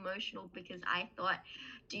 very emotional because I thought,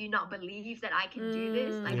 do you not believe that I can do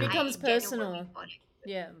this? Like, it becomes personal.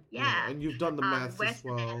 Yeah. And you've done the maths whereas as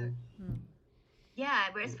for well. them,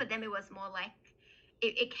 whereas for them it was more like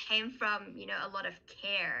it came from, you know, a lot of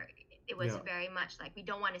care. It was very much like, we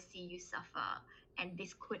don't want to see you suffer, and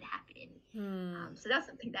this could happen. So that's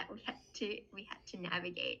something that we had to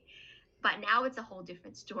navigate. But now it's a whole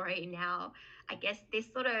different story. Now I guess they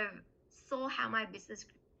sort of saw how my business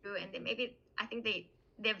grew, and then maybe I think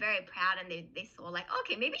they're very proud, and they saw like,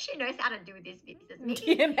 okay, maybe she knows how to do this business.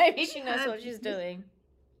 Maybe she knows what she's doing.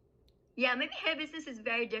 Yeah, maybe her business is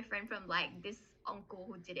very different from like this uncle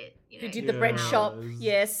who did it. You know, who did the bread shop?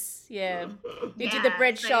 Yes, yeah. Who did the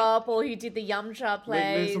bread shop, or who did the yum cha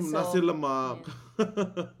place? Make some nasi lemak.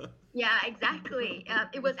 Yeah, exactly.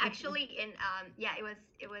 It was actually in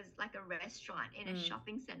it was like a restaurant in a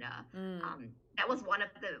shopping center. That was one of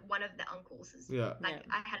the uncles.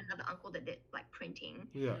 I had another uncle that did like printing.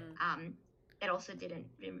 That also didn't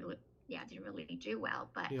really do well,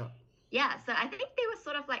 but so I think they were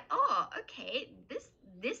sort of like, oh, okay, this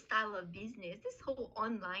style of business, this whole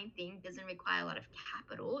online thing doesn't require a lot of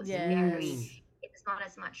capital. It's not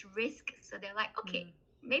as much risk. So they're like, okay,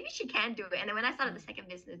 maybe she can do it. And then when I started the second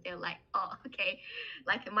business, they're like, oh, okay,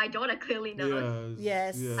 like my daughter clearly knows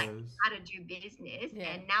like how to do business.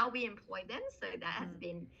 And now we employ them. So that has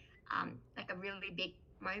been like a really big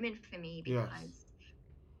moment for me, because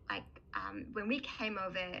like when we came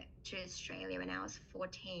over to Australia when I was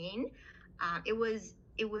 14, it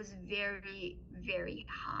was very, very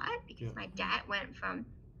hard, because my dad went from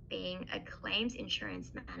being a claims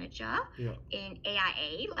insurance manager in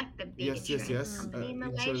AIA, like the big insurance company in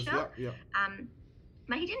Malaysia.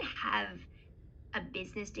 But he didn't have a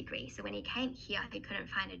business degree, so when he came here, he couldn't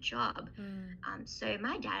find a job. So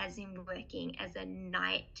my dad has been working as a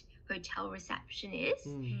night hotel receptionist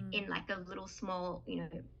in like a little small, you know,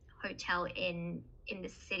 hotel in the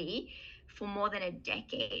city for more than a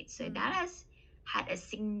decade. So that has had a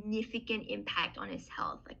significant impact on his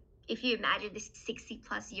health. Like, if you imagine this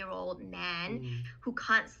 60-plus-year-old man who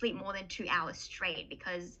can't sleep more than 2 hours straight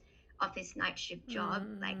because of his night shift job,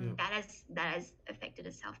 like that has affected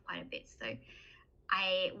his health quite a bit. So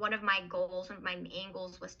one of my main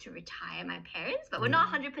goals was to retire my parents, but we're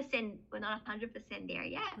not 100% there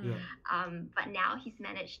yet. But now he's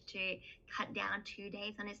managed to cut down 2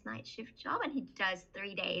 days on his night shift job, and he does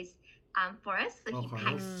 3 days for us. So he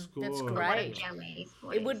packs that's great.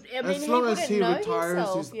 It would, I mean, as long as he retires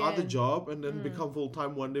himself, his other job and then become full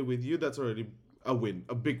time one day with you, that's already a win,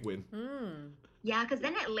 a big win. Yeah, because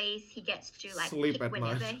then at least he gets to like sleep pick at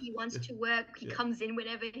whenever night. he wants to work. He comes in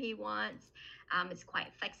whenever he wants. It's quite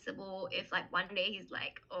flexible. If like one day he's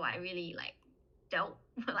like, oh, I really like don't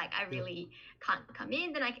like, I really can't come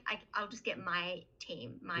in, then I'll just get my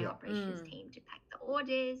team, my operations team, to pack the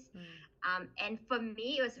orders. And for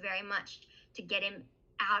me, it was very much to get him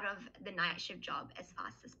out of the night shift job as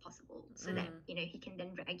fast as possible, so that, you know, he can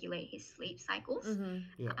then regulate his sleep cycles.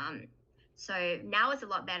 So now it's a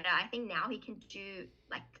lot better. I think now he can do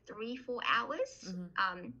like 3-4 hours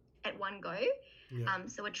at one go.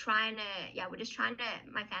 So we're just trying to,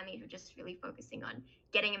 my family are just really focusing on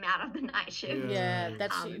getting him out of the night shift.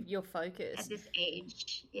 That's your focus at this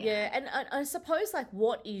age. And I suppose, like,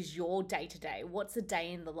 what is your day-to-day? What's a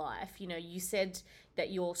day in the life? You know, you said that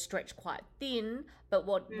you're stretched quite thin, but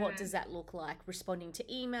what does that look like? Responding to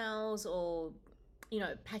emails, or, you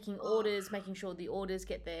know, packing orders, making sure the orders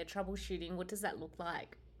get there, troubleshooting. What does that look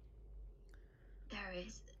like? There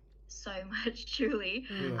is so much, Julie.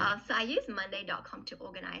 So I use monday.com to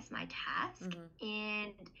organize my task,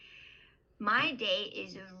 and my day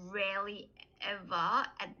is rarely ever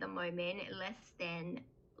at the moment less than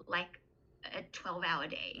like a 12-hour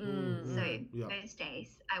day. So most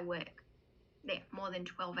days I work more than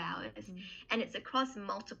 12 hours, and it's across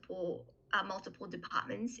multiple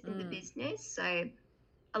departments in the business. So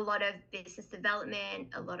a lot of business development,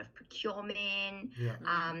 a lot of procurement,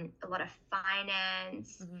 a lot of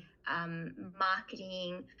finance,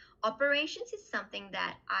 marketing. Operations is something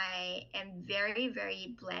that I am very,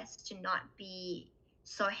 very blessed to not be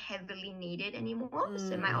so heavily needed anymore.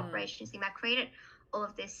 So my operations team, I created all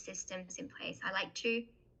of these systems in place. I like to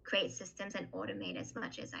create systems and automate as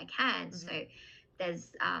much as I can. So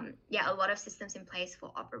there's a lot of systems in place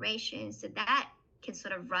for operations, so that can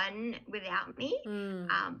sort of run without me,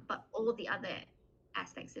 but all the other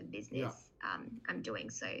aspects of business I'm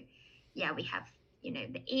doing. So we have, you know,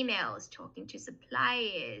 the emails, talking to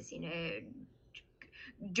suppliers, you know,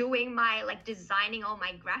 doing my, like, designing all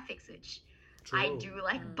my graphics, which I do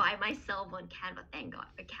like by myself on Canva. Thank God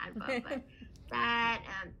for Canva. But that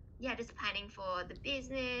just planning for the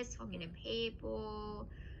business, talking to people,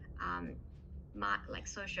 like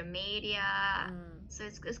social media. So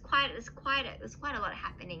it's quite a lot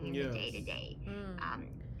happening in the day to day.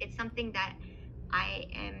 It's something that I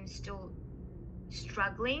am still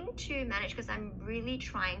struggling to manage because I'm really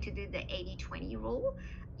trying to do the 80-20 rule.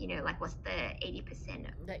 You know, like what's the 80%?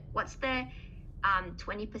 What's the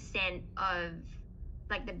 20% of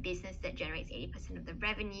like the business that generates 80% of the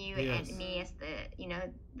revenue, and me as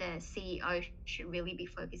the CEO should really be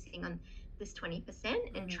focusing on this 20%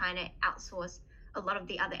 and trying to outsource a lot of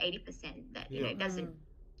the other 80% that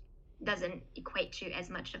doesn't equate to as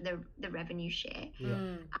much of the revenue share.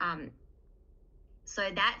 So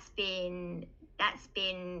that's been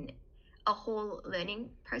a whole learning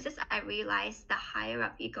process. I realized the higher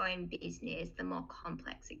up you go in business, the more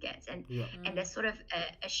complex it gets, and there's sort of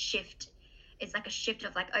a shift. It's like a shift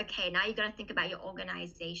of like, okay, now you got to think about your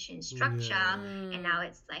organization structure, and now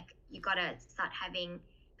it's like you got to start having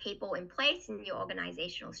people in place in your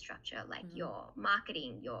organizational structure, like your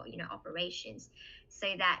marketing, your operations, so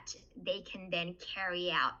that they can then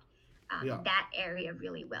carry out that area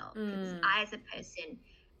really well. Because I, as a person,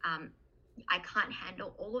 I can't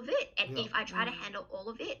handle all of it, and if I try to handle all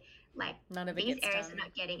of it, like these areas are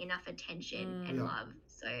not getting enough attention and love.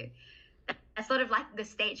 So that's sort of like the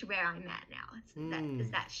stage where I'm at now.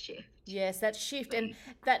 It's that shift. Yes, that shift, and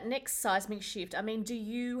that next seismic shift. I mean, do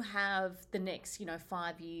you have the next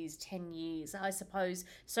 5 years, 10 years? I suppose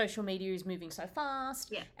social media is moving so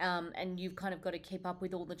fast, and you've kind of got to keep up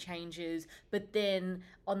with all the changes. But then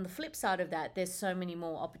on the flip side of that, there's so many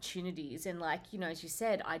more opportunities, and like as you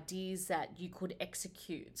said, ideas that you could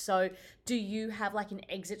execute. So do you have like an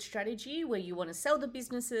exit strategy where you want to sell the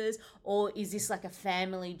businesses, or is this like a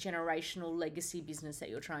family generational legacy business that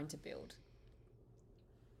you're trying to build?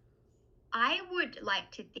 I would like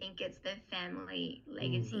to think it's the family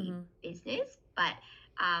legacy business, but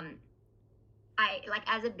I like,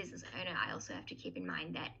 as a business owner, I also have to keep in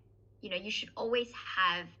mind that you should always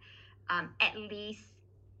have at least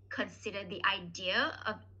consider the idea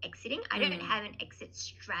of exiting. I don't have an exit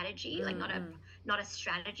strategy, like not a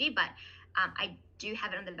strategy, but I do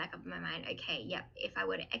have it on the back of my mind. Okay, if I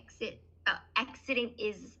were to exit, exiting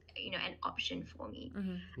is an option for me.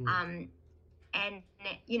 And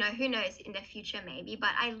who knows, in the future maybe,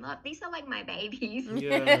 but I love, these are like my babies. And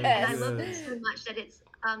I love them so much that it's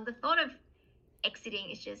the thought of exiting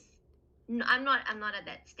is just, I'm not at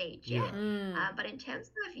that stage yet. But in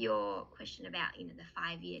terms of your question about the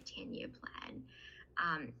 5-year, 10-year plan,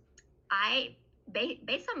 I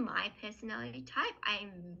based on my personality type,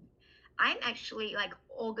 I'm actually like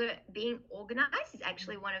being organized is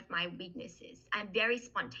actually one of my weaknesses. I'm very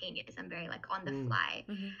spontaneous. I'm very like on the fly.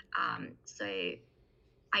 So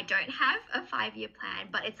I don't have a 5-year plan,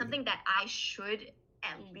 but it's something that I should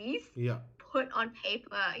at least put on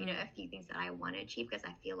paper, a few things that I want to achieve, because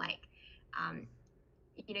I feel like,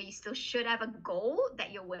 you still should have a goal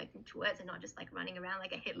that you're working towards, and not just like running around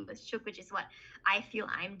like a headless chook, which is what I feel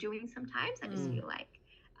I'm doing sometimes. I just feel like,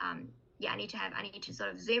 I need to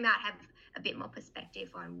sort of zoom out, have a bit more perspective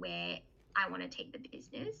on where I want to take the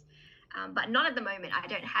business. But not at the moment. I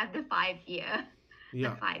don't have the 5-year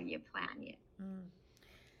plan yet.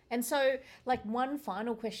 And so, like, one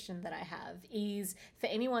final question that I have is, for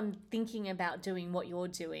anyone thinking about doing what you're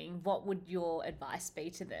doing, what would your advice be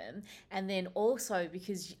to them? And then also,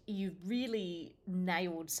 because you've really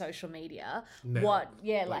nailed social media, nailed.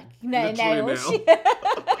 Nailed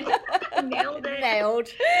it. Nailed.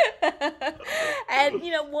 And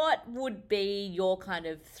what would be your kind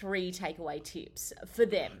of 3 takeaway tips for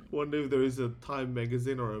them? Wonder if there is a Time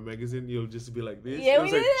magazine or a magazine, you'll just be like this. Yeah,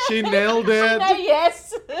 like, she nailed it.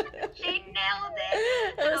 Yes. She nailed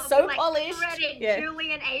it. It was so polished. Credit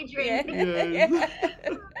Julie and Adrian.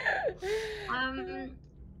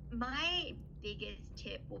 My biggest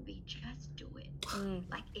tip will be just do it.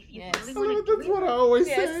 Like, if you really want to do it, that's what I always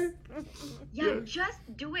say. Just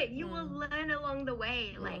do it. You will learn along the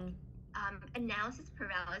way. Like, analysis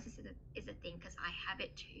paralysis is a thing, because I have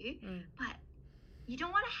it too. But you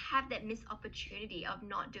don't want to have that missed opportunity of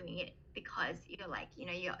not doing it because you're like,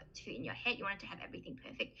 you're too in your head. You wanted to have everything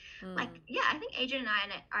perfect. Like, I think Adrian and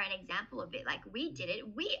I are an example of it. Like, we did it.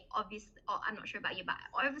 We obviously, I'm not sure about you, but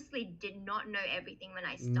I obviously did not know everything when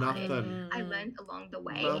I started. Nothing. I learned along the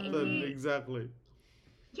way. Nothing, exactly.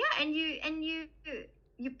 Yeah, and you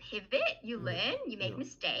pivot, you learn, you make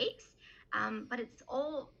mistakes, but it's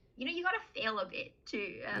all, you got to fail a bit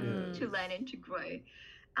to learn and to grow.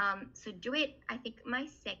 So do it. I think my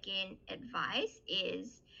second advice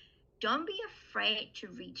is, don't be afraid to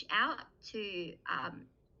reach out to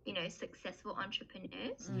successful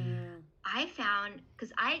entrepreneurs. I found,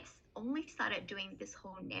 because I only started doing this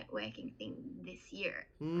whole networking thing this year.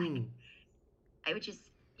 Like, which is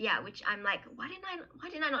which I'm like, why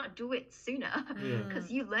didn't I not do it sooner? Yeah. Because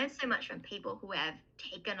you learn so much from people who have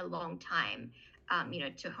taken a long time,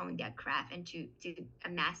 to hone their craft and to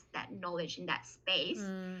amass that knowledge in that space.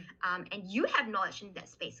 And you have knowledge in that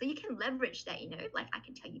space, so you can leverage that. Like, I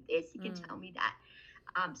can tell you this, you can tell me that.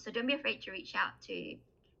 So don't be afraid to reach out to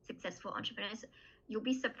successful entrepreneurs. You'll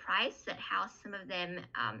be surprised at how some of them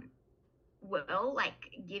will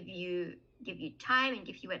like give you time and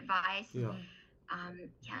give you advice.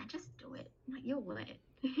 Just do it. Like, you'll learn it.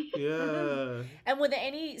 Yeah. And were there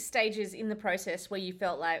any stages in the process where you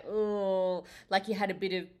felt like, oh, like you had a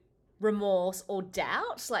bit of remorse or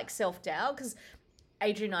doubt, like self-doubt? Because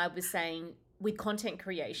Adrian and I was saying with content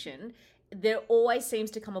creation, there always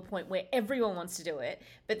seems to come a point where everyone wants to do it,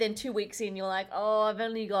 but then 2 weeks in, you're like, oh, I've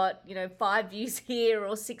only got 5 views here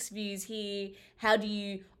or 6 views here. How do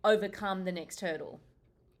you overcome the next hurdle?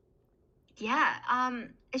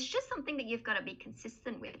 It's just something that you've got to be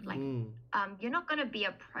consistent with. Like, you're not going to be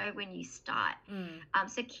a pro when you start.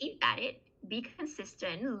 So keep at it, be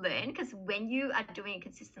consistent, learn, because when you are doing it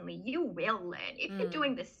consistently, you will learn. If you're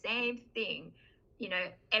doing the same thing,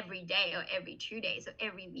 every day or every 2 days or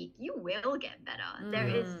every week, you will get better.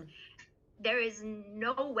 There is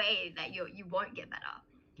no way that you won't get better.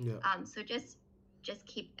 So just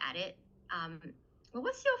keep at it. What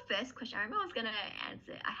was your first question? I remember I was going to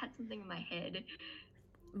answer. I had something in my head.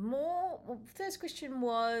 First question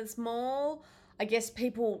was more, I guess,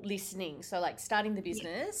 people listening. So like starting the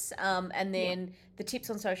business, and then the tips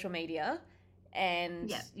on social media,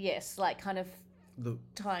 and yes, like kind of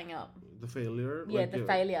tying up. The failure. Yeah, the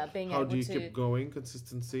failure, being able to... How do you keep going,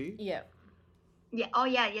 consistency? Yeah. Yeah. Oh,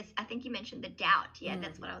 yeah. Yes. I think you mentioned the doubt. Yeah,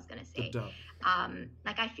 that's what I was going to say. The doubt.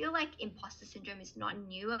 Like, I feel like imposter syndrome is not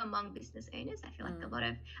new among business owners. I feel like a lot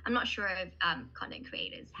of, I'm not sure if content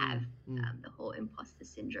creators have the whole imposter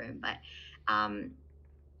syndrome, but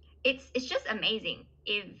it's just amazing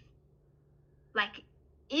if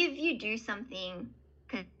you do something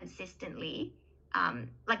consistently,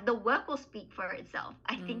 like the work will speak for itself.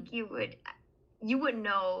 I think you would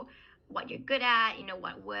know what you're good at,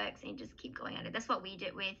 what works, and just keep going at it. That's what we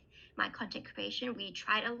did with my content creation. We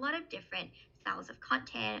tried a lot of different styles of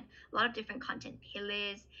content, a lot of different content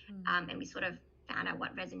pillars, and we sort of found out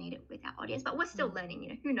what resonated with our audience. But we're still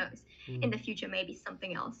learning. Who knows? In the future, maybe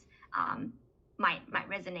something else might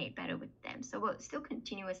resonate better with them. So we're still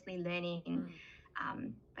continuously learning.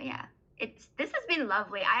 But yeah, this has been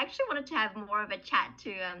lovely. I actually wanted to have more of a chat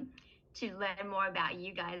to learn more about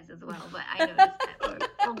you guys as well, but I noticed that we're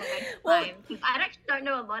on the time, because I actually don't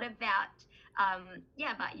know a lot about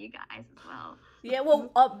you guys as well. Yeah,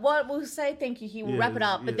 well, we'll say thank you here. We'll wrap it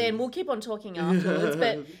up, but then we'll keep on talking afterwards.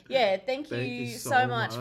 But yeah, thank you so much